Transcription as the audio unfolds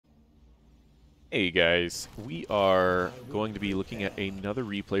Hey guys, we are going to be looking at another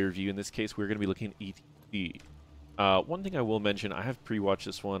replay review. In this case, we're going to be looking at ETC. One thing I will mention, I have pre-watched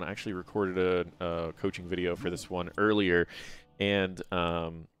this one. I actually recorded a coaching video for this one earlier, and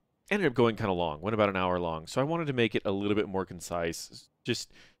ended up going kind of long, went about an hour long. So I wanted to make it a little bit more concise,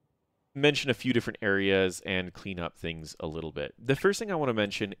 just mention a few different areas and clean up things a little bit. The first thing I want to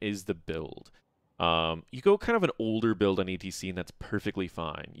mention is the build. You go kind of an older build on ETC, and that's perfectly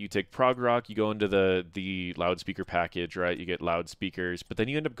fine. You take prog rock, you go into the loudspeaker package, right? You get loudspeakers, but then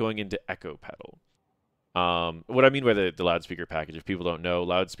you end up going into echo pedal. What I mean by the loudspeaker package, if people don't know,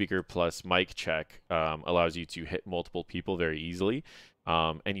 loudspeaker plus mic check allows you to hit multiple people very easily,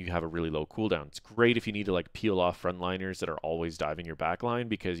 and you have a really low cooldown. It's great if you need to like peel off frontliners that are always diving your backline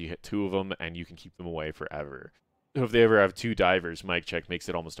because you hit two of them and you can keep them away forever. So if they ever have two divers, mic check makes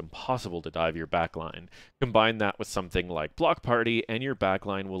it almost impossible to dive your backline. Combine that with something like block party, and your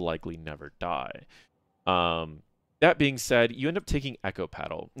backline will likely never die. That being said, you end up taking Echo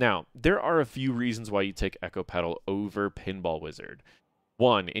Paddle. Now, there are a few reasons why you take Echo Paddle over Pinball Wizard.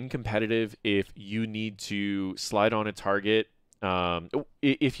 One, in competitive, if you need to slide on a target,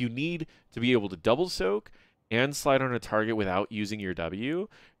 if you need to be able to double soak and slide on a target without using your W,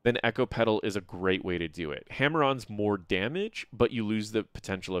 then Echo Pedal is a great way to do it. Hammer-On's more damage, but you lose the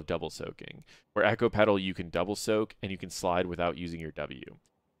potential of double soaking. Where Echo Pedal, you can double soak and you can slide without using your W.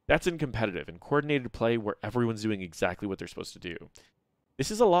 That's in competitive. In coordinated play, where everyone's doing exactly what they're supposed to do.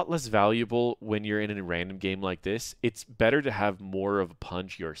 This is a lot less valuable when you're in a random game like this. It's better to have more of a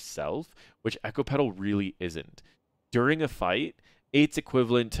punch yourself, which Echo Pedal really isn't. During a fight, it's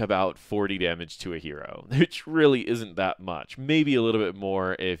equivalent to about 40 damage to a hero, which really isn't that much. Maybe a little bit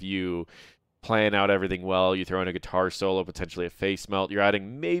more if you plan out everything well. You throw in a guitar solo, potentially a face melt. You're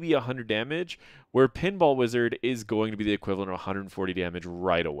adding maybe 100 damage, where Pinball Wizard is going to be the equivalent of 140 damage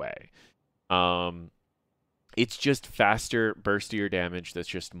right away. It's just faster, burstier damage that's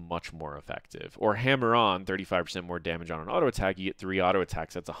just much more effective. Or Hammer On, 35% more damage on an auto attack. You get 3 auto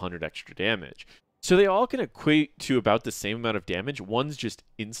attacks, that's 100 extra damage. So they all can equate to about the same amount of damage. One's just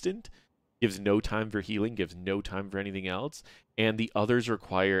instant, gives no time for healing, gives no time for anything else, and the others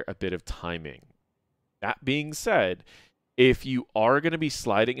require a bit of timing. That being said, if you are going to be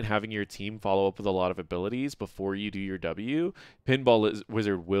sliding and having your team follow up with a lot of abilities before you do your W, Pinball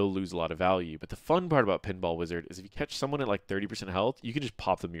Wizard will lose a lot of value. But the fun part about Pinball Wizard is if you catch someone at like 30% health, you can just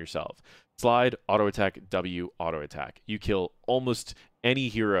pop them yourself. Slide, auto attack, W, auto attack. You kill almost any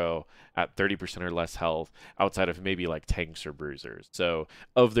hero at 30% or less health outside of maybe like tanks or bruisers. So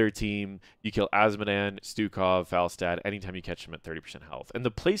of their team, you kill Asmodan, Stukov, Falstad anytime you catch them at 30% health. And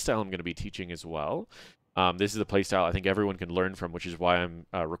the playstyle I'm going to be teaching as well. This is a playstyle I think everyone can learn from, which is why I'm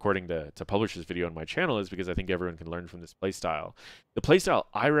recording to publish this video on my channel, is because I think everyone can learn from this playstyle. The playstyle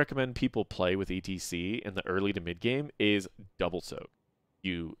I recommend people play with ETC in the early to mid game is double soak.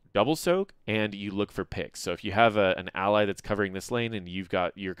 You double soak and you look for picks. So if you have an ally that's covering this lane and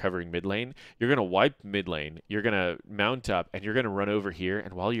you're covering mid lane, you're gonna wipe mid lane. You're gonna mount up and you're gonna run over here.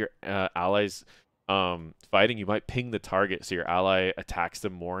 And while your allies fighting, you might ping the target so your ally attacks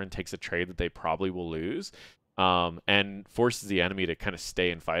them more and takes a trade that they probably will lose, and forces the enemy to kind of stay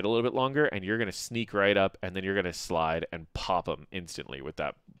and fight a little bit longer. And you're gonna sneak right up and then you're gonna slide and pop them instantly with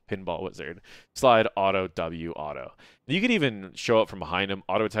that Pinball Wizard. Slide, auto, W, auto. You can even show up from behind them,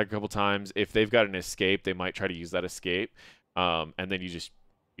 auto attack a couple times. If they've got an escape, they might try to use that escape, and then you just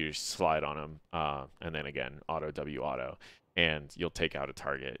slide on them, and then again auto, W, auto, and you'll take out a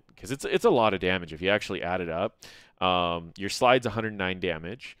target because it's a lot of damage if you actually add it up. Your slide's 109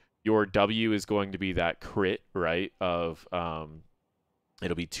 damage. Your W is going to be that crit, right? Of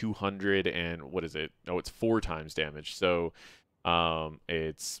it'll be 200 and what is it? Oh, it's 4 times damage. So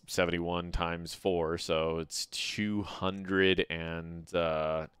it's 71 times 4, so it's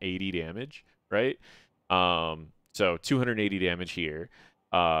 280 damage, right? So 280 damage here.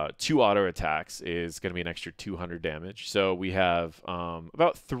 2 auto attacks is going to be an extra 200 damage. So we have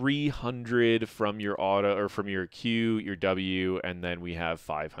about 300 from your auto or from your Q, your W, and then we have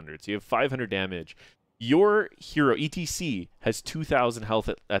 500. So you have 500 damage. Your hero, ETC, has 2,000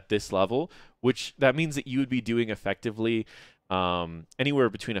 health at this level, which that means that you would be doing effectively anywhere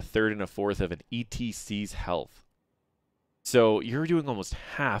between a third and a fourth of an ETC's health. So you're doing almost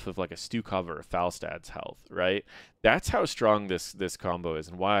half of like a Stukov or a Falstad's health, right? That's how strong this combo is,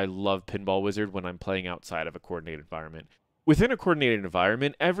 and why I love Pinball Wizard when I'm playing outside of a coordinated environment. Within a coordinated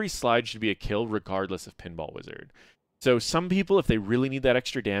environment, every slide should be a kill regardless of Pinball Wizard. So some people, if they really need that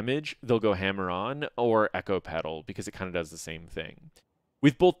extra damage, they'll go Hammer On or Echo Pedal because it kind of does the same thing.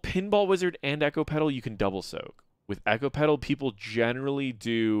 With both Pinball Wizard and Echo Pedal, you can double soak. With Echo Pedal, people generally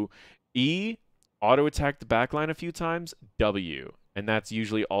do E auto attack the backline a few times, W. And that's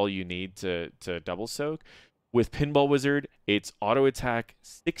usually all you need to double soak. With Pinball Wizard, it's auto attack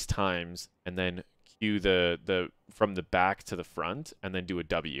 6 times and then Q the from the back to the front and then do a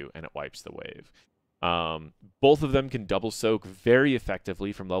W and it wipes the wave. Both of them can double soak very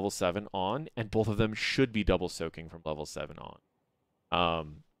effectively from level 7 on, and both of them should be double soaking from level 7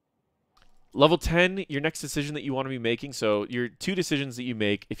 on. Level 10, your next decision that you want to be making, so your 2 decisions that you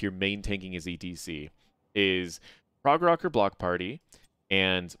make if your main tanking is ETC, is Prog Rock or Block Party,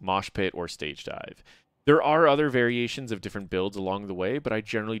 and Mosh Pit or Stage Dive. There are other variations of different builds along the way, but I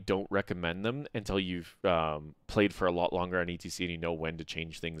generally don't recommend them until you've played for a lot longer on ETC and you know when to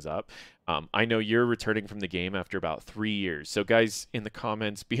change things up. I know you're returning from the game after about 3 years. So guys, in the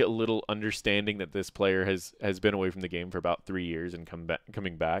comments, be a little understanding that this player has been away from the game for about 3 years and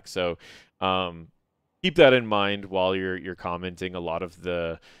coming back. So keep that in mind while you're commenting. A lot of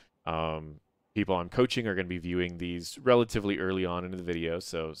the people I'm coaching are going to be viewing these relatively early on in the video,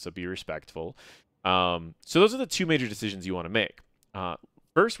 so be respectful. So those are the 2 major decisions you want to make.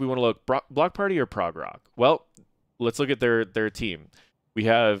 First, we want to look Block Party or Prog Rock. Well, let's look at their team. We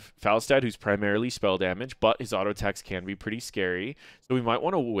have Falstad, who's primarily spell damage, but his auto attacks can be pretty scary. So we might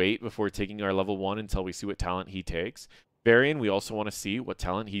want to wait before taking our level 1 until we see what talent he takes. Varian, we also want to see what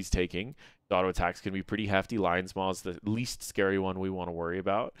talent he's taking. His auto attacks can be pretty hefty. Lion's Maw is the least scary one we want to worry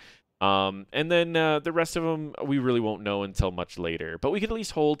about. And then the rest of them we really won't know until much later. But we can at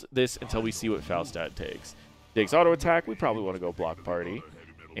least hold this until we see what Falstad takes. If he takes auto attack, we probably want to go Block Party.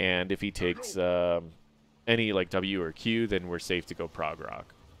 And if he takes any like W or Q, then we're safe to go Prog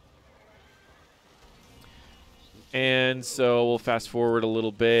Rock. And so we'll fast forward a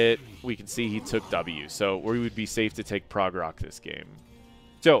little bit. We can see he took W. So we would be safe to take Prog Rock this game.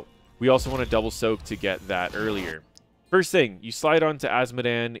 So we also want to double soak to get that earlier. First thing, you slide onto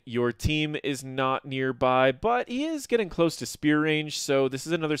Azmodan. Your team is not nearby, but he is getting close to spear range, so this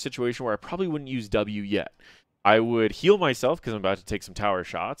is another situation where I probably wouldn't use W yet. I would heal myself because I'm about to take some tower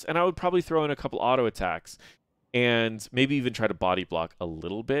shots, and I would probably throw in a couple auto attacks and maybe even try to body block a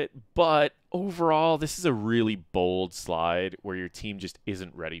little bit, but overall, this is a really bold slide where your team just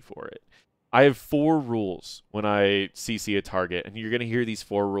isn't ready for it. I have 4 rules when I CC a target, and you're going to hear these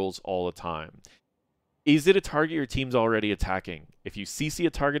 4 rules all the time. Is it a target your team's already attacking? If you CC a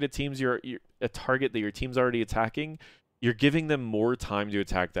target a target that your team's already attacking, you're giving them more time to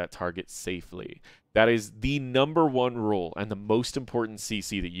attack that target safely. That is the #1 rule and the most important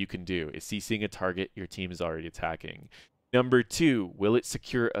CC that you can do is CCing a target your team is already attacking. Number 2, will it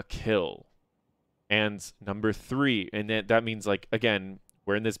secure a kill? And number 3, and that means, like, again,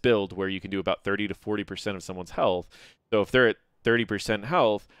 we're in this build where you can do about 30 to 40% of someone's health. So if they're at 30%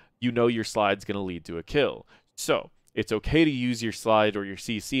 health, you know your slide's going to lead to a kill. So it's okay to use your slide or your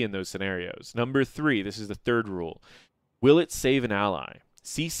CC in those scenarios. Number 3, this is the 3rd rule. Will it save an ally?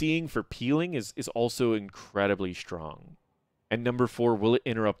 CCing for peeling is also incredibly strong. And number 4, will it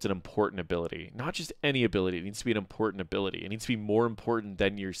interrupt an important ability? Not just any ability. It needs to be an important ability. It needs to be more important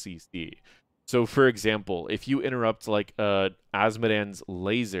than your CC. So for example, if you interrupt like Azmodan's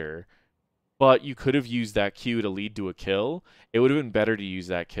laser, but you could have used that Q to lead to a kill, it would have been better to use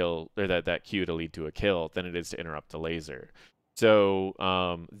that kill or that Q to lead to a kill than it is to interrupt a laser.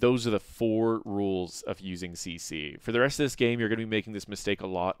 So those are the 4 rules of using CC. For the rest of this game, you're going to be making this mistake a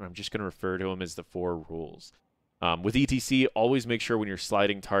lot, and I'm just going to refer to them as the 4 rules. With ETC, always make sure when you're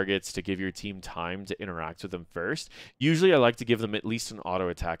sliding targets to give your team time to interact with them first. Usually I like to give them at least an auto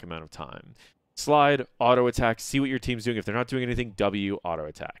attack amount of time. Slide, auto attack, see what your team's doing. If they're not doing anything, W, auto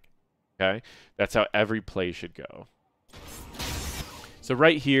attack. Okay, that's how every play should go. So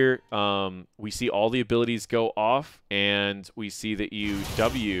right here, we see all the abilities go off, and we see that you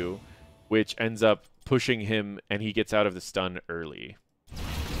W, which ends up pushing him, and he gets out of the stun early.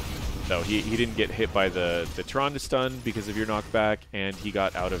 So he didn't get hit by the Tron stun because of your knockback, and he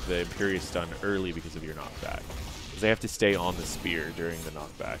got out of the Imperious stun early because of your knockback. Because they have to stay on the spear during the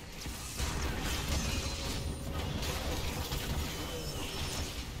knockback.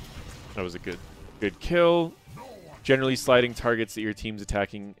 That was a good kill. Generally, sliding targets that your team's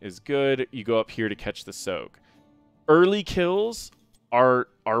attacking is good. You go up here to catch the soak. Early kills are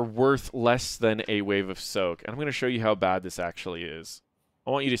worth less than a wave of soak. And I'm going to show you how bad this actually is.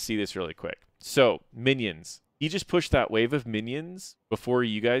 I want you to see this really quick. So, minions. He just pushed that wave of minions before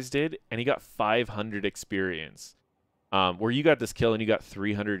you guys did, and he got 500 experience. Where you got this kill and you got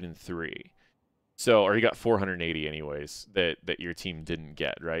 303. So, or he got 480 anyways, that your team didn't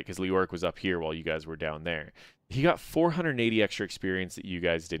get, right? Because Leoric was up here while you guys were down there. He got 480 extra experience that you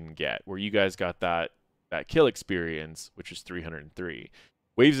guys didn't get, where you guys got that kill experience, which is 303.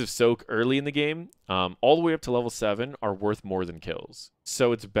 Waves of soak early in the game, all the way up to level 7, are worth more than kills.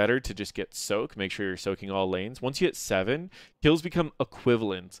 So it's better to just get soak, make sure you're soaking all lanes. Once you hit 7, kills become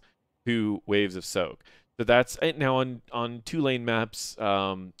equivalent to waves of soak. So that's it. Now on 2-lane maps,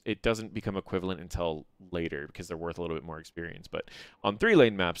 it doesn't become equivalent until later because they're worth a little bit more experience. But on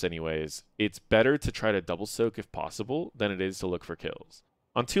 3-lane maps anyways, it's better to try to double soak if possible than it is to look for kills.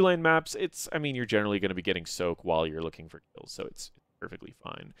 On 2-lane maps, I mean, you're generally going to be getting soak while you're looking for kills, so it's perfectly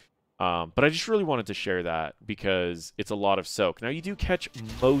fine. But I just really wanted to share that because it's a lot of soak. Now, you do catch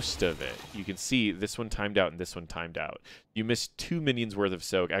most of it. You can see this one timed out and this one timed out. You missed 2 minions worth of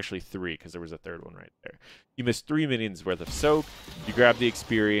soak. Actually, 3, because there was a third one right there. You missed 3 minions worth of soak. You grab the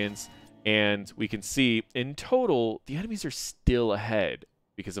experience, and we can see in total, the enemies are still ahead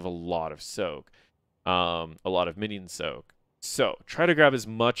because of a lot of soak. A lot of minion soak. So, try to grab as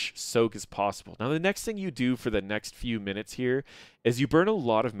much soak as possible. Now, the next thing you do for the next few minutes here is you burn a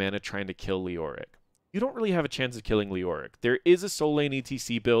lot of mana trying to kill Leoric. You don't really have a chance of killing Leoric. There is a soul lane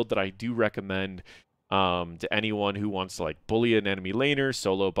ETC build that I do recommend to anyone who wants to like bully an enemy laner,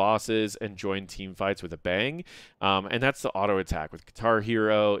 solo bosses, and join team fights with a bang. And that's the auto attack with Guitar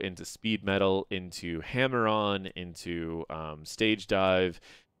Hero into Speed Metal, into Hammer On, into Stage Dive,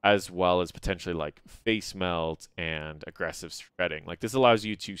 as well as potentially like Face Melt and Aggressive Shredding. Like, this allows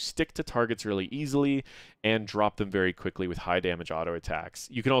you to stick to targets really easily and drop them very quickly with high damage auto attacks.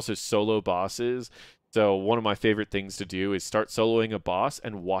 You can also solo bosses. So one of my favorite things to do is start soloing a boss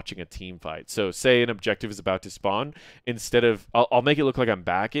and watching a team fight. So say an objective is about to spawn, instead of, I'll make it look like I'm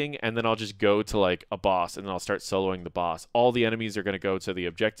backing, and then I'll just go to like a boss, and then I'll start soloing the boss. All the enemies are going to go to the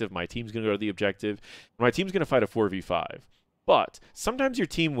objective. My team's going to go to the objective. And my team's going to fight a 4v5. But sometimes your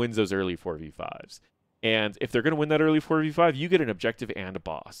team wins those early 4v5s. And if they're going to win that early 4v5, you get an objective and a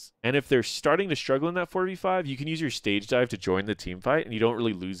boss. And if they're starting to struggle in that 4v5, you can use your stage dive to join the team fight, and you don't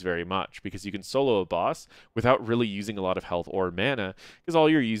really lose very much because you can solo a boss without really using a lot of health or mana, because all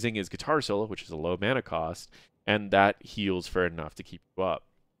you're using is guitar solo, which is a low mana cost, and that heals for enough to keep you up.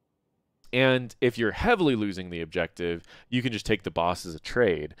 And if you're heavily losing the objective, you can just take the boss as a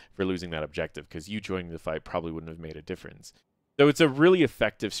trade for losing that objective, because you joining the fight probably wouldn't have made a difference. So it's a really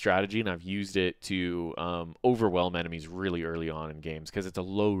effective strategy, and I've used it to overwhelm enemies really early on in games because it's a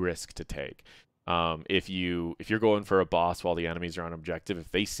low risk to take. If you're going for a boss while the enemies are on objective, if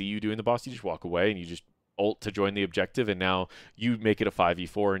they see you doing the boss, you just walk away and you just ult to join the objective, and now you make it a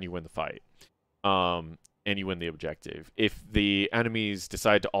 5v4 and you win the fight. And you win the objective. If the enemies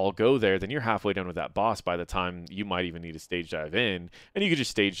decide to all go there, then you're halfway done with that boss by the time you might even need to stage dive in, and you could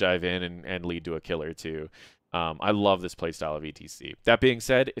just stage dive in and lead to a kill or two. I love this playstyle of ETC. That being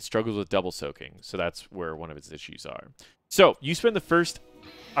said, it struggles with double soaking, so that's where one of its issues are. So you spend the first,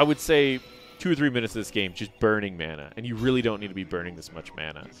 I would say, 2 or 3 minutes of this game just burning mana, and you really don't need to be burning this much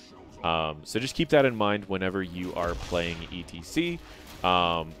mana. So just keep that in mind whenever you are playing ETC.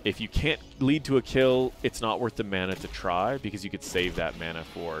 If you can't lead to a kill, it's not worth the mana to try, because you could save that mana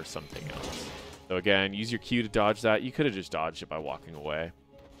for something else. So again, use your Q to dodge that. You could have just dodged it by walking away.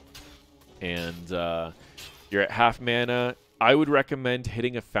 And you're at half mana. I would recommend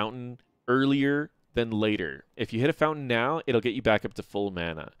hitting a fountain earlier than later. If you hit a fountain now, it'll get you back up to full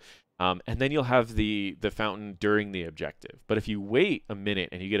mana. And then you'll have the fountain during the objective. But if you wait a minute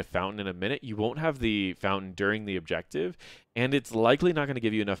and you get a fountain in a minute, you won't have the fountain during the objective, and it's likely not going to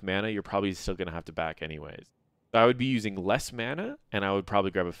give you enough mana. You're probably still going to have to back anyways. So I would be using less mana, and I would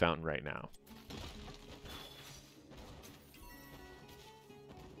probably grab a fountain right now.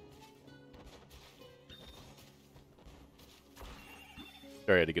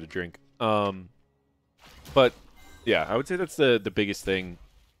 Sorry, I had to get a drink. But yeah, I would say that's the biggest thing.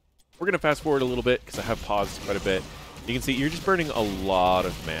 We're going to fast forward a little bit because I have paused quite a bit. You can see you're just burning a lot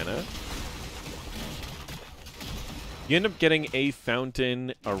of mana. You end up getting a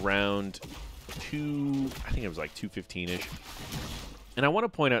fountain around I think it was like 215-ish. And I want to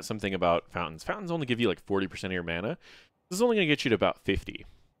point out something about fountains. Fountains only give you like 40% of your mana. This is only going to get you to about 50.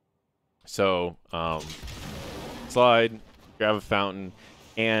 So, slide, grab a fountain,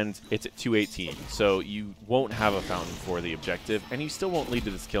 and it's at 218. So you won't have a fountain for the objective, and you still won't lead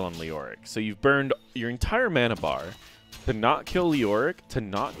to this kill on Leoric. So you've burned your entire mana bar to not kill Leoric, to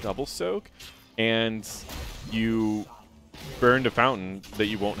not double soak, and you burned a fountain that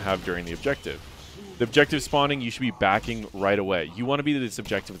you won't have during the objective. The objective spawning, you should be backing right away. You want to be to this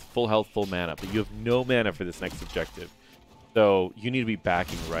objective with full health, full mana, but you have no mana for this next objective. So you need to be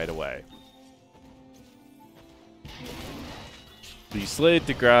backing right away. So you slid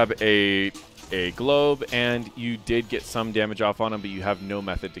to grab a globe, and you did get some damage off on him, but you have no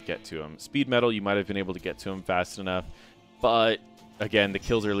method to get to him. Speed Metal, you might have been able to get to him fast enough, but again, the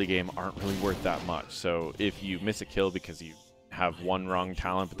kills early game aren't really worth that much. So if you miss a kill because you have one wrong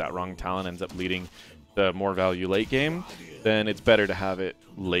talent, but that wrong talent ends up leading the more value late game, then it's better to have it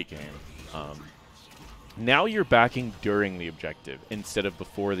late game. Now you're backing during the objective instead of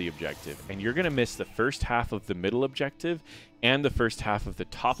before the objective, and you're going to miss the first half of the middle objective and the first half of the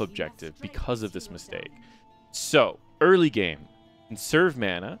top objective because of this mistake. So, early game, conserve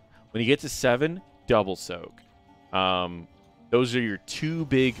mana. When you get to 7, double soak. Those are your 2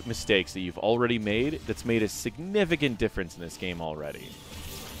 big mistakes that you've already made that's made a significant difference in this game already.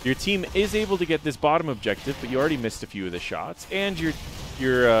 Your team is able to get this bottom objective, but you already missed a few of the shots, and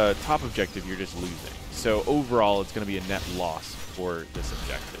your top objective you're just losing. So overall, it's going to be a net loss for this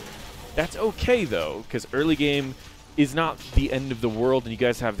objective. That's okay, though, because early game is not the end of the world, and you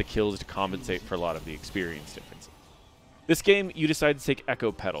guys have the kills to compensate for a lot of the experience differences. This game, you decide to take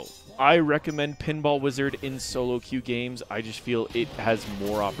Echo Pedal. I recommend Pinball Wizard in solo queue games. I just feel it has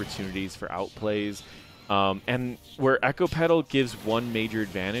more opportunities for outplays. And where Echo Pedal gives one major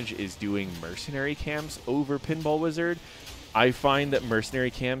advantage is doing mercenary camps over Pinball Wizard. I find that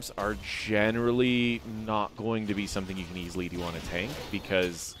mercenary camps are generally not going to be something you can easily do on a tank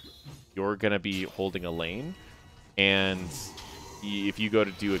because you're going to be holding a lane. And if you go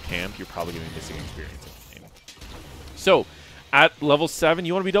to do a camp, you're probably going to be missing experience in the lane. So, at level 7,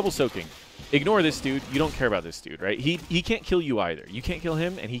 you want to be double soaking. Ignore this dude. You don't care about this dude, right? He can't kill you either. You can't kill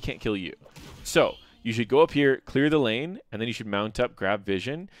him, and he can't kill you. So, you should go up here, clear the lane, and then you should mount up, grab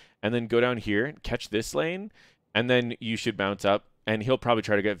vision, and then go down here, catch this lane, and then you should mount up, and he'll probably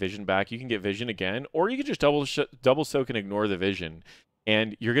try to get vision back. You can get vision again, or you can just double soak and ignore the vision,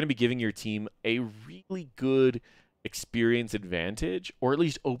 and you're going to be giving your team a really good experience advantage, or at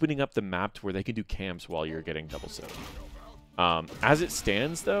least opening up the map to where they can do camps while you're getting double soaked. As it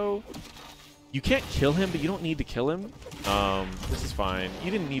stands, though, you can't kill him, but you don't need to kill him. This is fine.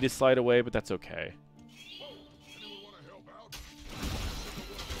 You didn't need to slide away, but that's okay.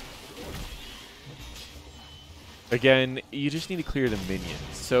 Again, you just need to clear the minions.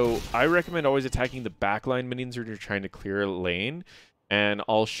 So I recommend always attacking the backline minions when you're trying to clear a lane. And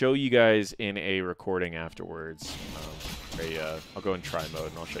I'll show you guys in a recording afterwards. I'll go in try mode,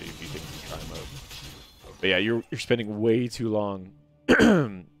 and I'll show you a few things in try mode. But yeah, you're spending way too long,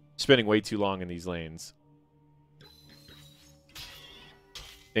 in these lanes.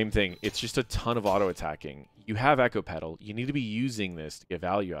 Same thing. It's just a ton of auto attacking. You have Echo Pedal. You need to be using this to get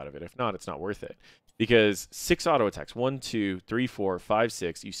value out of it. If not, it's not worth it. Because 6 auto attacks, 1, 2, 3, 4, 5,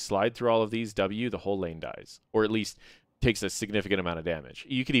 6. You slide through all of these, W, the whole lane dies, or at least takes a significant amount of damage.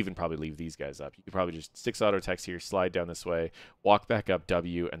 You could even probably leave these guys up. You could probably just 6 auto attacks here, slide down this way, walk back up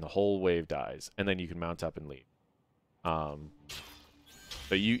W, and the whole wave dies. And then you can mount up and leave.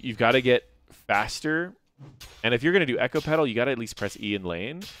 So you've got to get faster. And if you're going to do Echo Pedal, you got to at least press E in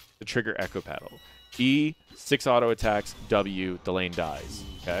lane to trigger Echo Pedal. E, 6 auto attacks, W, the lane dies.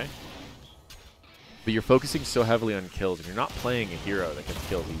 Okay? But you're focusing so heavily on kills, and you're not playing a hero that can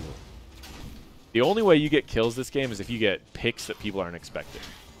kill easily. The only way you get kills this game is if you get picks that people aren't expecting.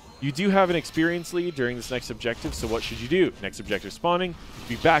 You do have an experience lead during this next objective, so what should you do? Next objective spawning,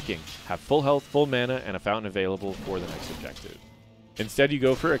 be backing, have full health, full mana, and a fountain available for the next objective. Instead, you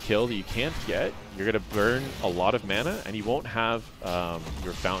go for a kill that you can't get. You're going to burn a lot of mana, and you won't have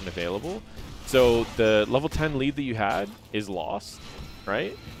your fountain available. So the level 10 lead that you had is lost,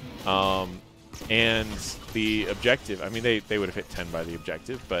 right? And the objective, I mean, they would have hit 10 by the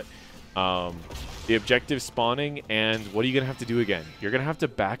objective, but the objective spawning, and what are you going to have to do again? You're going to have to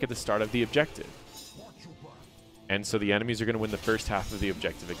back at the start of the objective. And so the enemies are going to win the first half of the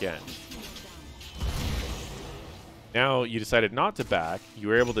objective again. Now you decided not to back. You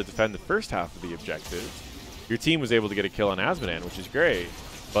were able to defend the first half of the objective. Your team was able to get a kill on Asmodan, which is great,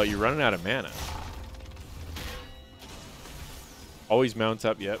 but you're running out of mana. Always mount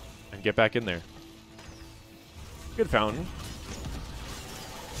up, yep, and get back in there. Good fountain.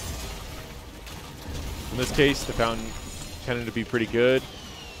 In this case, the fountain tended to be pretty good.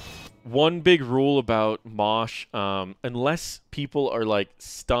 One big rule about Mosh, unless people are like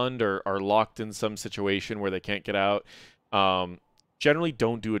stunned or are locked in some situation where they can't get out, generally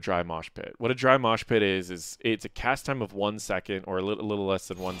don't do a dry mosh pit. What a dry mosh pit is it's a cast time of 1 second or a little less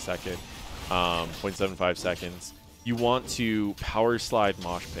than 1 second, 0.75 seconds. You want to power slide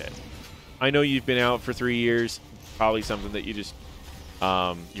mosh pit. I know you've been out for 3 years, probably something that you just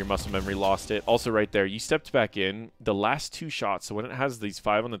your muscle memory lost it. Also right there, you stepped back in. The last 2 shots, so when it has these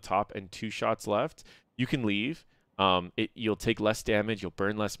 5 on the top and 2 shots left, you can leave. You'll take less damage, you'll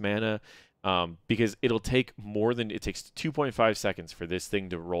burn less mana, because it'll take more than, it takes 2.5 seconds for this thing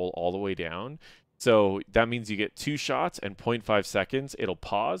to roll all the way down. So that means you get 2 shots and 0.5 seconds. It'll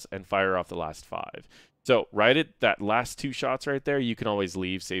pause and fire off the last 5. So right at that last 2 shots right there, you can always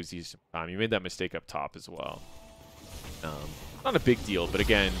leave, saves you some time. You made that mistake up top as well. Not a big deal, but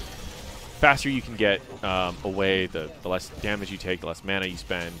again, faster you can get away, the less damage you take, the less mana you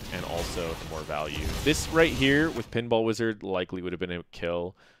spend, and also the more value. This right here with Pinball Wizard likely would have been a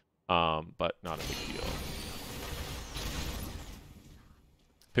kill, but not a big deal.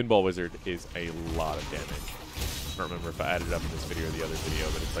 Pinball Wizard is a lot of damage. I don't remember if I added it up in this video or the other video,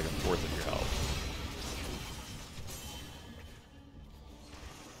 but it's like 1/4 of your health.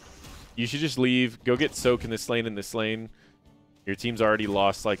 You should just leave. Go get Soak in this lane and this lane. Your team's already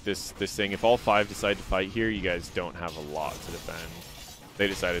lost like this thing. If all 5 decide to fight here, you guys don't have a lot to defend. They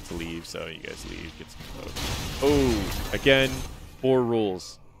decided to leave, so you guys leave. Get some Soak. Oh, again, 4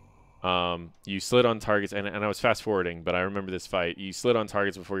 rules. You slid on targets, and I was fast forwarding, but I remember this fight. You slid on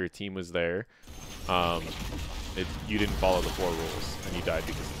targets before your team was there. You didn't follow the 4 rules, and you died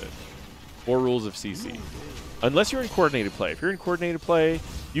because of it. 4 rules of CC. Unless you're in coordinated play. If you're in coordinated play,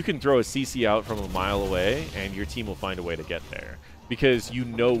 you can throw a CC out from a mile away, and your team will find a way to get there. Because you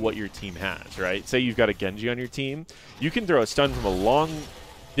know what your team has, right? Say you've got a Genji on your team. You can throw a stun from a long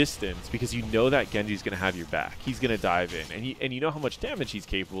distance because you know that Genji's going to have your back. He's going to dive in. And you know how much damage he's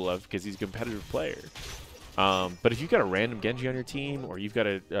capable of because he's a competitive player. But if you've got a random Genji on your team, or you've got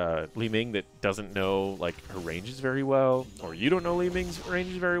a Li Ming that doesn't know like her ranges very well, or you don't know Li Ming's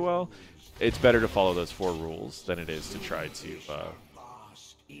ranges very well, it's better to follow those 4 rules than it is to try to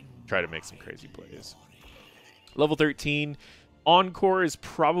make some crazy plays. Level 13, Encore is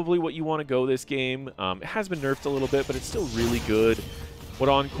probably what you want to go this game. It has been nerfed a little bit, but it's still really good. What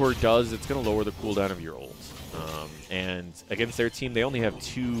Encore does, it's going to lower the cooldown of your ult. And against their team, they only have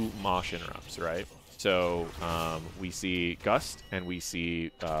 2 Mosh interrupts, right? So we see Gust, and we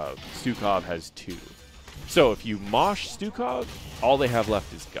see Stukov has 2. So if you Mosh Stukov, all they have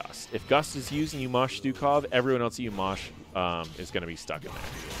left is Gust. If Gust is used and you Mosh Stukov, everyone else that you Mosh is going to be stuck in there.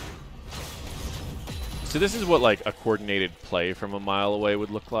 So this is what like a coordinated play from a mile away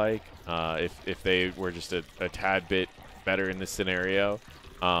would look like if they were just a tad bit better in this scenario.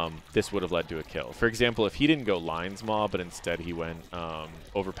 This would have led to a kill. For example, if he didn't go Lion's Maw, but instead he went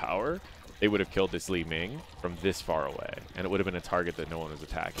Overpower, they would have killed this Li Ming from this far away, and it would have been a target that no one was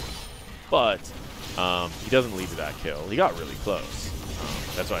attacking. But he doesn't lead to that kill. He got really close.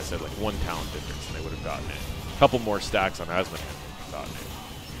 That's why I said like 1 talent difference, and they would have gotten it. A couple more stacks on Asmodan would have gotten it.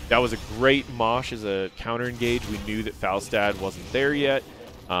 That was a great Mosh as a counter engage. We knew that Falstad wasn't there yet,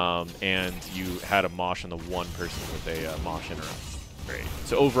 and you had a Mosh on the 1 person with a Mosh interrupt. Great.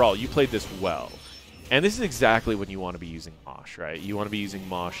 So overall, you played this well. And this is exactly when you want to be using Mosh, right? You want to be using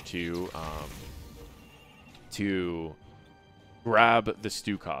Mosh to grab the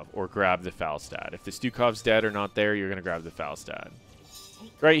Stukov or grab the Falstad. If the Stukov's dead or not there, you're going to grab the Falstad.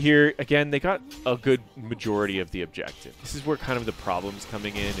 Right here, again, they got a good majority of the objective. This is where kind of the problem's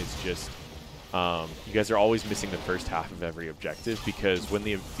coming in. Is just you guys are always missing the first half of every objective because when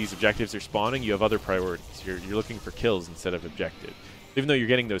these objectives are spawning, you have other priorities. You're looking for kills instead of objectives. Even though you're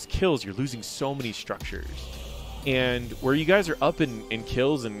getting those kills, you're losing so many structures. And where you guys are up in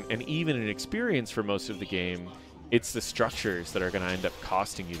kills and even in experience for most of the game, it's the structures that are going to end up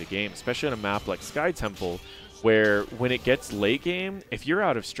costing you the game, especially on a map like Sky Temple, where when it gets late game, if you're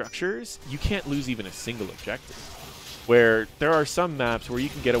out of structures, you can't lose even a single objective. Where there are some maps where you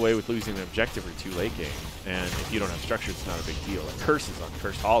can get away with losing an objective or 2 late game, and if you don't have structures, it's not a big deal. Like Curses on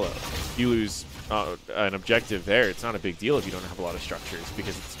Cursed Hollow, you lose an objective there, it's not a big deal if you don't have a lot of structures,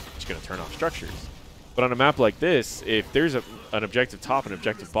 because it's just going to turn off structures. But on a map like this, if there's an objective top and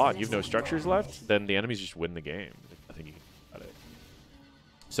objective bot, and you have no structures left, then the enemies just win the game. There's nothing you can do about it.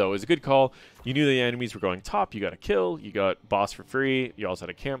 So it was a good call. You knew the enemies were going top, you got a kill, you got boss for free, you also had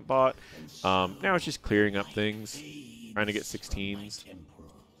a camp bot. Now it's just clearing up things, trying to get 16s.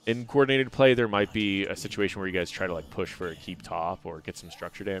 In coordinated play, there might be a situation where you guys try to like push for a keep top or get some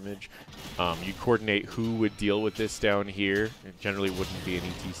structure damage. You coordinate who would deal with this down here. It generally wouldn't be an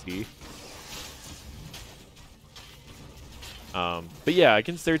ETC. But yeah,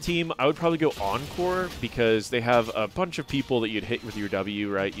 against their team, I would probably go Encore because they have a bunch of people that you'd hit with your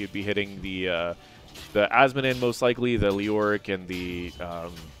W, right? You'd be hitting the Asmodan most likely, the Leoric, and the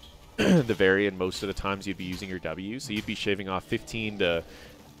the Varian most of the times you'd be using your W. So you'd be shaving off 15 to...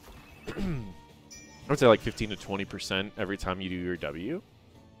 I would say like 15 to 20% every time you do your W.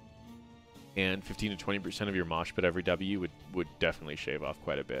 And 15 to 20% of your mosh pit every W would definitely shave off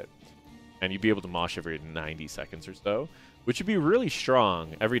quite a bit. and you'd be able to mosh every 90 seconds or so, which would be really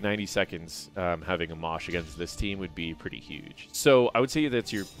strong. Every 90 seconds, having a mosh against this team would be pretty huge. So I would say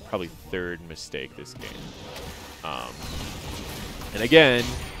that's your probably third mistake this game. And again,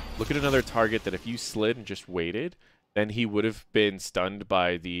 look at another target that if you slid and just waited, then he would have been stunned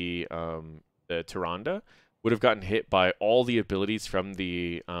by the Tyrande, would have gotten hit by all the abilities from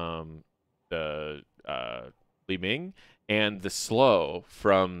the Li Ming and the slow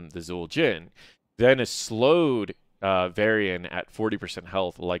from the Zul Jin. Then a slowed Varian at 40%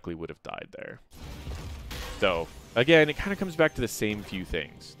 health likely would have died there. So again, it kind of comes back to the same few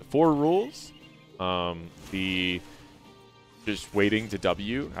things. The 4 rules, the just waiting to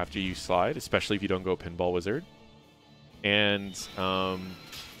W after you slide, especially if you don't go Pinball Wizard, and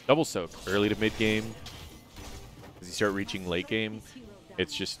double soak early to mid game. As you start reaching late game,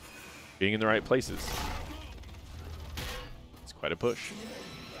 it's just being in the right places. It's quite a push.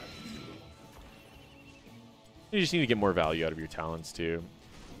 You just need to get more value out of your talents too.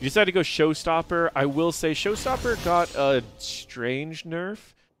 You decide to go Showstopper. I will say Showstopper got a strange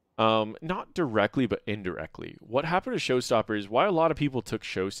nerf. Not directly, but indirectly. What happened to Showstopper is why a lot of people took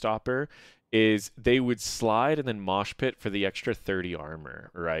Showstopper is they would slide and then mosh pit for the extra 30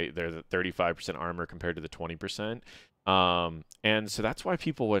 armor, right? They're the 35% armor compared to the 20%. And so that's why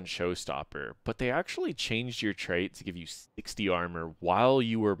people went Showstopper. But they actually changed your trait to give you 60 armor while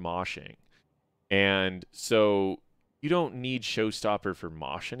you were moshing. And so you don't need Showstopper for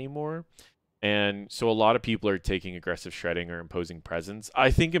mosh anymore. And so a lot of people are taking aggressive shredding or imposing presence.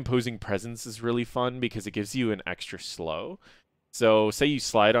 I think imposing presence is really fun because it gives you an extra slow. So say you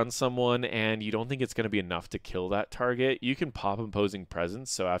slide on someone and you don't think it's going to be enough to kill that target, you can pop imposing presence.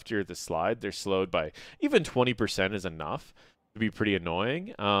 So after the slide, they're slowed by even 20% is enough to be pretty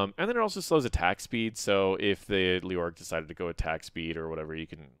annoying. And then it also slows attack speed. So if the Leoric decided to go attack speed or whatever, you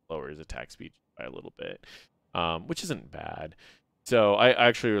can lower his attack speed by a little bit, which isn't bad. So I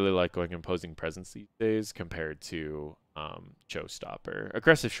actually really like going imposing presence these days compared to Showstopper.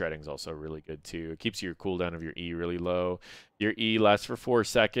 Aggressive shredding is also really good too. It keeps your cooldown of your E really low. Your E lasts for 4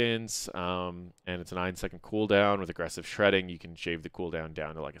 seconds, and it's a 9-second cooldown. With aggressive shredding, you can shave the cooldown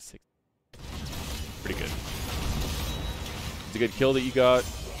down to like a 6. Pretty good. It's a good kill that you got.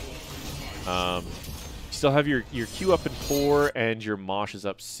 You still have your Q up in 4, and your Mosh is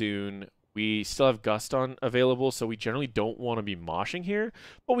up soon. We still have Gust on available, so we generally don't want to be moshing here,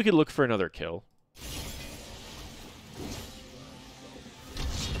 but we could look for another kill.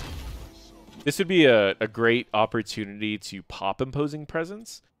 This would be a great opportunity to pop imposing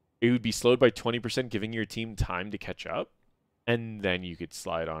presence. It would be slowed by 20%, giving your team time to catch up, and then you could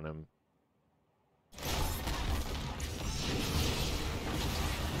slide on him.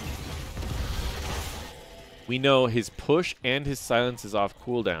 We know his push and his silence is off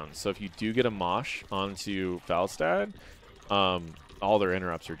cooldown, so if you do get a mosh onto Falstad, all their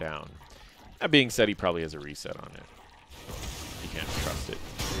interrupts are down. That being said, he probably has a reset on it. You can't trust it.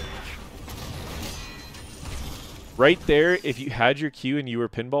 Right there, if you had your Q and you were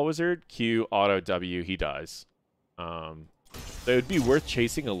Pinball Wizard, Q, auto, W, he dies. So it would be worth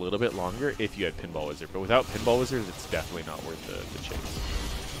chasing a little bit longer if you had Pinball Wizard, but without Pinball Wizard, it's definitely not worth the chase.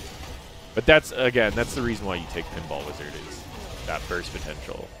 But that's, again, that's the reason why you take Pinball Wizard is that burst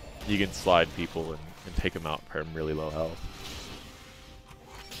potential. You can slide people and take them out from really low health.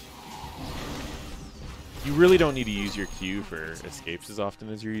 You really don't need to use your Q for escapes as often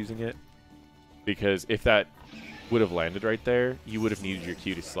as you're using it. Because if that would have landed right there, you would have needed your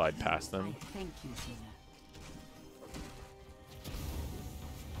Q to slide past them.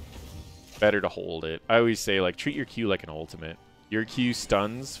 Better to hold it. I always say, like, treat your Q like an ultimate. Your Q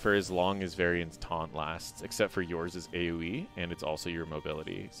stuns for as long as Varian's taunt lasts, except for yours is AoE, and it's also your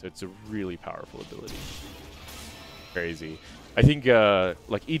mobility. So it's a really powerful ability. Crazy. I think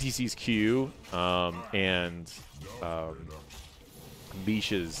like ETC's Q and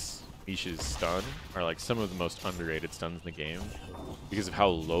Misha's stun are like some of the most underrated stuns in the game because of how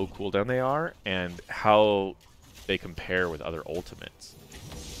low cooldown they are and how they compare with other ultimates.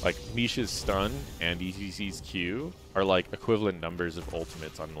 Like, Misha's stun and ETC's Q are, like, equivalent numbers of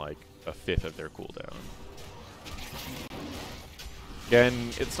ultimates on, like, a 5th of their cooldown. Again,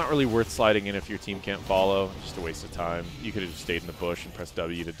 it's not really worth sliding in if your team can't follow. Just a waste of time. You could have just stayed in the bush and pressed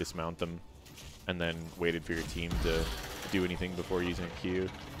W to dismount them, and then waited for your team to do anything before using a Q.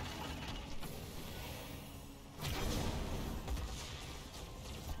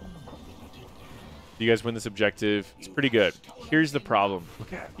 You guys win this objective. It's pretty good. Here's the problem.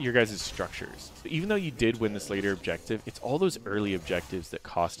 Look at your guys' structures. So even though you did win this later objective, it's all those early objectives that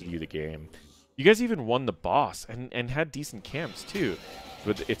costed you the game. You guys even won the boss and had decent camps too.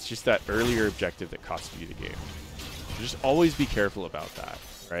 but it's just that earlier objective that costs you the game. So just always be careful about that,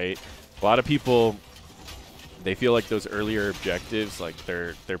 right? A lot of people, they feel like those earlier objectives, like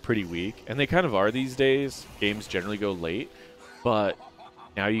they're pretty weak, and they kind of are these days. Games generally go late, but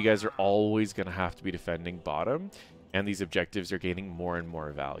now you guys are always going to have to be defending bottom, and these objectives are gaining more and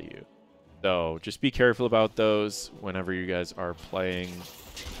more value. So just be careful about those whenever you guys are playing.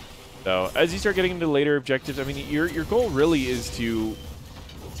 So as you start getting into later objectives, I mean, your goal really is to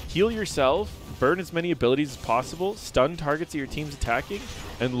heal yourself, burn as many abilities as possible, stun targets that your team's attacking,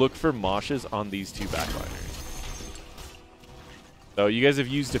 and look for moshes on these two backliners. So you guys have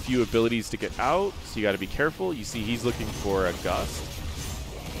used a few abilities to get out, so you got to be careful. You see he's looking for a gust,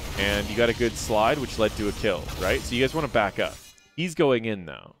 and you got a good slide, which led to a kill, right? So you guys want to back up. He's going in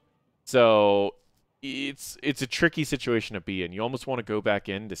now. So it's a tricky situation to be in. You almost want to go back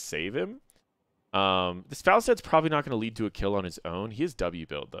in to save him. This foul set's probably not going to lead to a kill on his own. He is W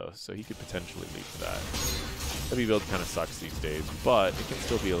build though, so he could potentially lead to that. W build kind of sucks these days, but it can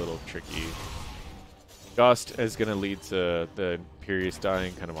still be a little tricky. Gust is going to lead to the Imperious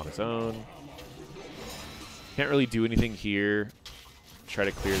dying kind of on his own. Can't really do anything here. Try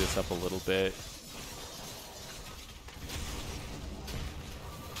to clear this up a little bit.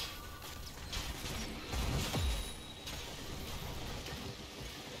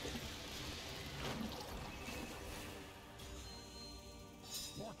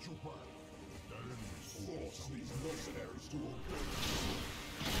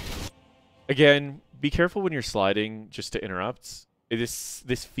 Again, be careful when you're sliding just to interrupt. This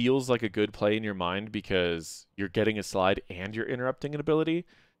feels like a good play in your mind because you're getting a slide and you're interrupting an ability,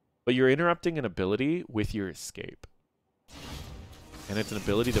 but you're interrupting an ability with your escape. And it's an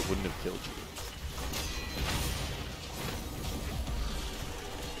ability that wouldn't have killed you.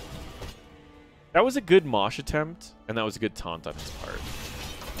 That was a good mosh attempt, and that was a good taunt on his part.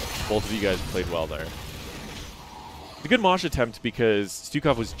 Both of you guys played well there. It's a good mosh attempt because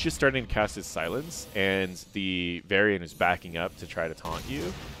Stukov was just starting to cast his silence, and the Varian is backing up to try to taunt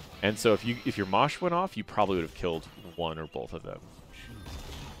you. And so if your mosh went off, you probably would have killed one or both of them.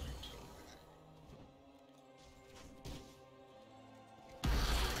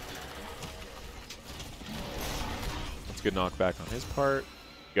 That's a good knockback on his part.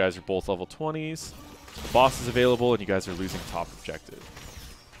 You guys are both level 20s. The boss is available, and you guys are losing top objective.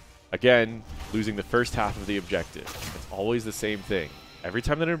 Again, losing the first half of the objective. It's always the same thing. Every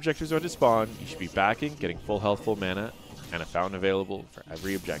time that an objective is going to spawn, you should be backing, getting full health, full mana, and a fountain available for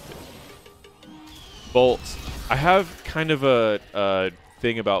every objective. Bolt. I have kind of a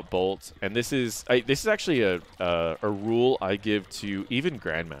thing about Bolt, and this is actually a rule I give to even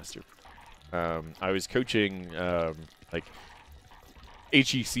Grandmaster. I was coaching like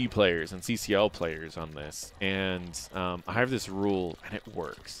HEC players and CCL players on this, and I have this rule, and it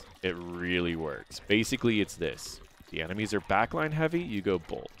works. It really works. Basically, it's this. If the enemies are backline heavy, you go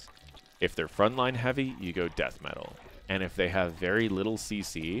Bolt. If they're frontline heavy, you go Death Metal. And if they have very little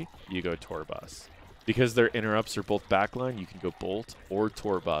CC, you go Torbus. Because their interrupts are both backline, you can go Bolt or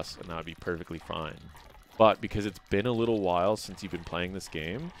Torbus, and that would be perfectly fine. But because it's been a little while since you've been playing this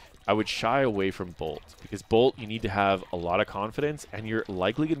game, I would shy away from Bolt. Because Bolt, you need to have a lot of confidence, and you're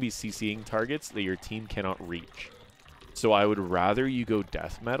likely going to be CCing targets that your team cannot reach. So I would rather you go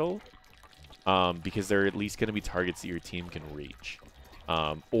Death Metal, because they're at least going to be targets that your team can reach.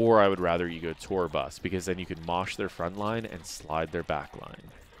 Or I would rather you go Torbus, because then you can mosh their front line and slide their back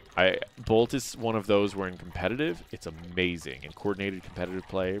line. Bolt is one of those where in competitive, it's amazing and coordinated competitive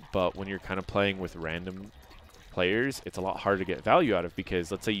play, but when you're kind of playing with random players, it's a lot harder to get value out of,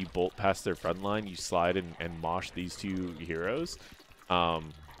 because let's say you bolt past their front line, you slide and mosh these two heroes,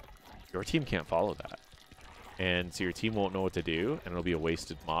 your team can't follow that. And so your team won't know what to do, and it'll be a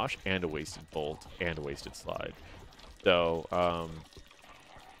wasted mosh and a wasted bolt and a wasted slide. So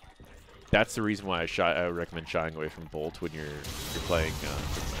that's the reason why I recommend shying away from Bolt when you're playing quick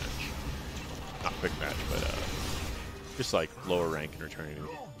match. Not quick match, but just like lower rank and returning.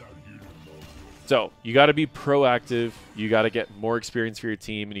 So you got to be proactive. You got to get more experience for your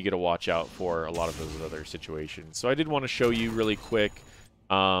team, and you got to watch out for a lot of those other situations. So I did want to show you really quick.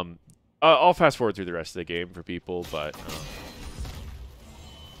 I'll fast forward through the rest of the game for people, but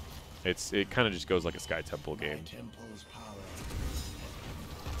it kind of just goes like a Sky Temple game.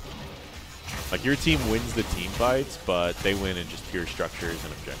 Like, your team wins the team fights, but they win in just pure structures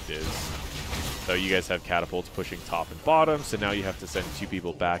and objectives. So you guys have catapults pushing top and bottom, so now you have to send 2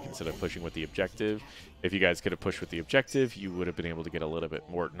 people back instead of pushing with the objective. If you guys could have pushed with the objective, you would have been able to get a little bit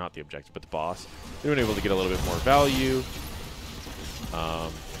more, not the objective, but the boss. You would have been able to get a little bit more value.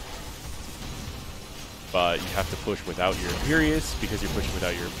 but you have to push without your Imperious. Because you're pushing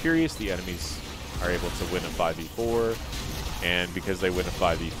without your Imperious, the enemies are able to win a 5v4. And because they win a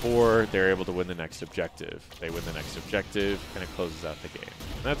 5v4, they're able to win the next objective. They win the next objective, and it closes out the game.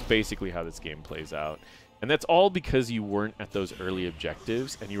 And that's basically how this game plays out. And that's all because you weren't at those early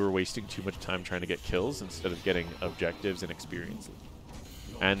objectives, and you were wasting too much time trying to get kills instead of getting objectives and experience.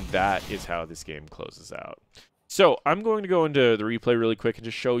 And that is how this game closes out. So I'm going to go into the replay really quick and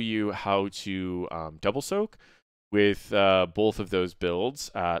just show you how to double soak with both of those builds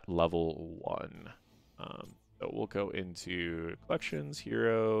at level 1. So we'll go into collections,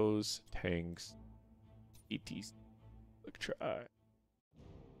 heroes, tanks, ETC. Quick try.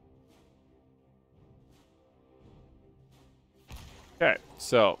 Okay,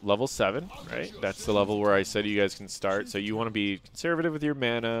 so level 7, right? That's the level where I said you guys can start. So you want to be conservative with your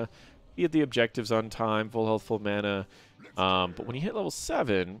mana, be at the objectives on time, full health, full mana. But when you hit level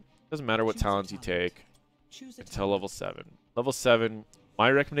 7, doesn't matter what talents you take until level 7. Level 7, my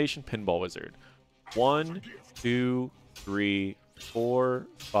recommendation, Pinball Wizard. 1, 2, 3, 4,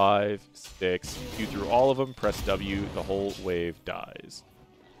 5, 6. You through all of them, press W, the whole wave dies.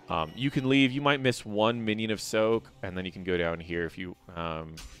 You can leave. You might miss one minion of soak, and then you can go down here if you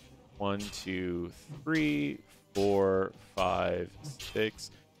 1, 2, 3, 4, 5,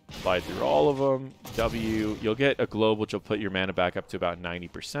 6. Slide through all of them. W. You'll get a globe, which will put your mana back up to about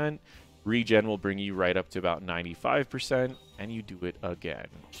 90%. Regen will bring you right up to about 95%, and you do it again.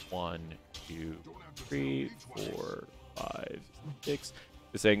 1, 2, 3, 4, 5, 6.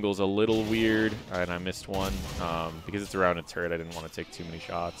 This angle's a little weird, and I missed one because it's around a turret. I didn't want to take too many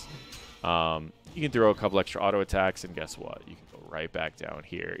shots. You can throw a couple extra auto attacks, and guess what? You can go right back down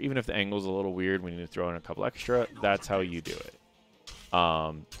here. Even if the angle's a little weird, we need to throw in a couple extra. That's how you do it.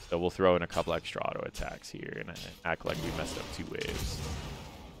 So we'll throw in a couple extra auto attacks here and act like we messed up 2 waves.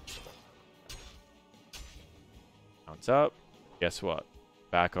 Bounce up. Guess what?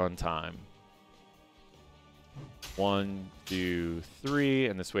 Back on time. 1, 2, 3,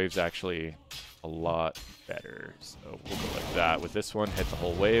 and this wave's actually a lot better. So we'll go like that. With this one, hit the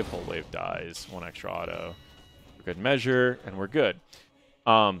whole wave dies. 1 extra auto. For good measure, and we're good.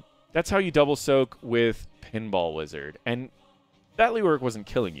 That's how you double soak with Pinball Wizard. And that rework wasn't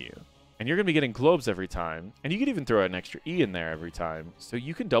killing you. And you're going to be getting globes every time. And you can even throw an extra E in there every time. So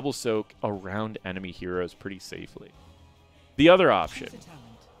you can double soak around enemy heroes pretty safely. The other option,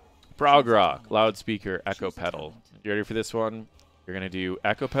 Prog Rock, Loudspeaker, Echo Pedal. You ready for this one? You're going to do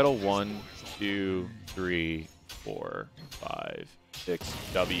Echo Pedal 1, 2, 3, 4, 5, 6,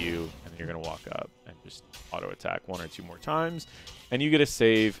 W, and then you're going to walk up and just auto attack 1 or 2 more times. And you get to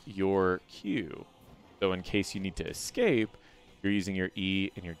save your Q. So in case you need to escape, you're using your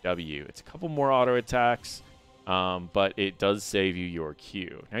E and your W. It's a couple more auto attacks, but it does save you your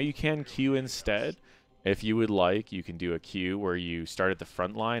Q. Now you can Q instead. If you would like, you can do a Q where you start at the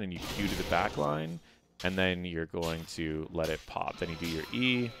front line and you Q to the back line, and then you're going to let it pop. Then you do your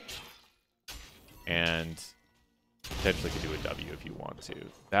E, and potentially can do a W if you want to.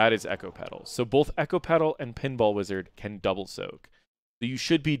 That is Echo Pedal. So both Echo Pedal and Pinball Wizard can double soak. So you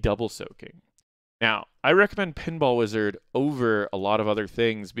should be double soaking. Now, I recommend Pinball Wizard over a lot of other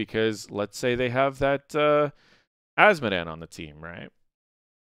things because let's say they have that Asmodan on the team, right?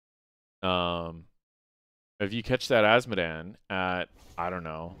 If you catch that Asmodan at, I don't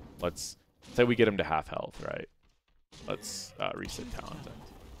know, let's say we get him to half health, right? Let's reset talent.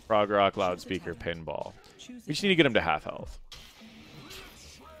 Prog Rock, Loudspeaker, Pinball. We just need to get him to half health.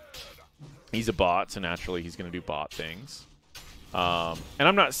 He's a bot, so naturally he's going to do bot things. And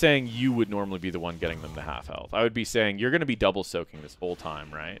I'm not saying you would normally be the one getting them to half health. I would be saying you're going to be double soaking this whole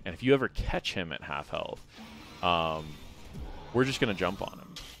time, right? And if you ever catch him at half health, we're just going to jump on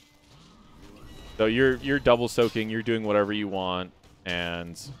him. So you're double soaking, you're doing whatever you want,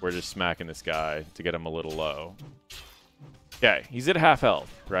 and we're just smacking this guy to get him a little low. Okay, he's at half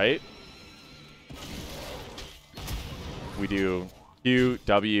health, right? We do Q,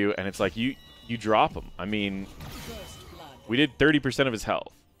 W, and it's like you drop him. I mean, we did 30% of his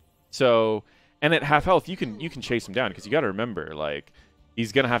health. So, and at half health, you can chase him down because you got to remember, like,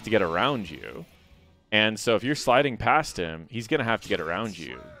 he's gonna have to get around you. And so if you're sliding past him, he's going to have to get around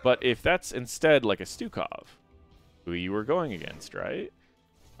you. But if that's instead like a Stukov, who you were going against, right?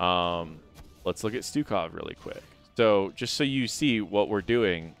 Let's look at Stukov really quick. So just so you see what we're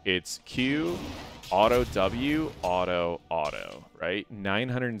doing, it's Q, auto W, auto, auto, right?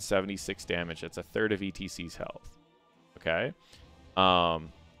 976 damage. That's a third of ETC's health. Okay?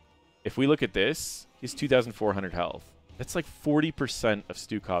 If we look at this, he's 2,400 health. That's like 40% of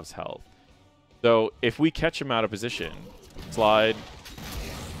Stukov's health. So if we catch him out of position, slide,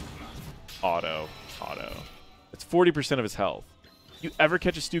 auto, auto. That's 40% of his health. You ever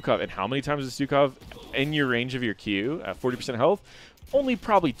catch a Stukov, and how many times is Stukov in your range of your Q at 40% health? Only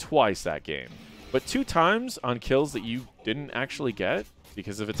probably twice that game. But 2 times on kills that you didn't actually get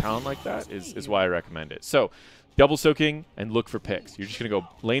because of a talent like that is why I recommend it. So, double soaking and look for picks. You're just going to go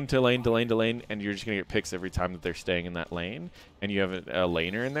lane to lane to lane to lane, and you're just going to get picks every time that they're staying in that lane, and you have a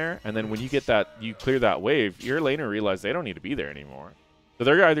laner in there. And then when you get that, you clear that wave, your laner realizes they don't need to be there anymore. So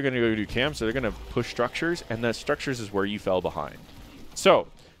they're either going to go do camps or they're going to push structures, and the structures is where you fell behind. So,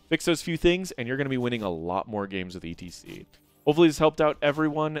 fix those few things, and you're going to be winning a lot more games with ETC. Hopefully this helped out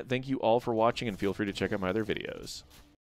everyone. Thank you all for watching, and feel free to check out my other videos.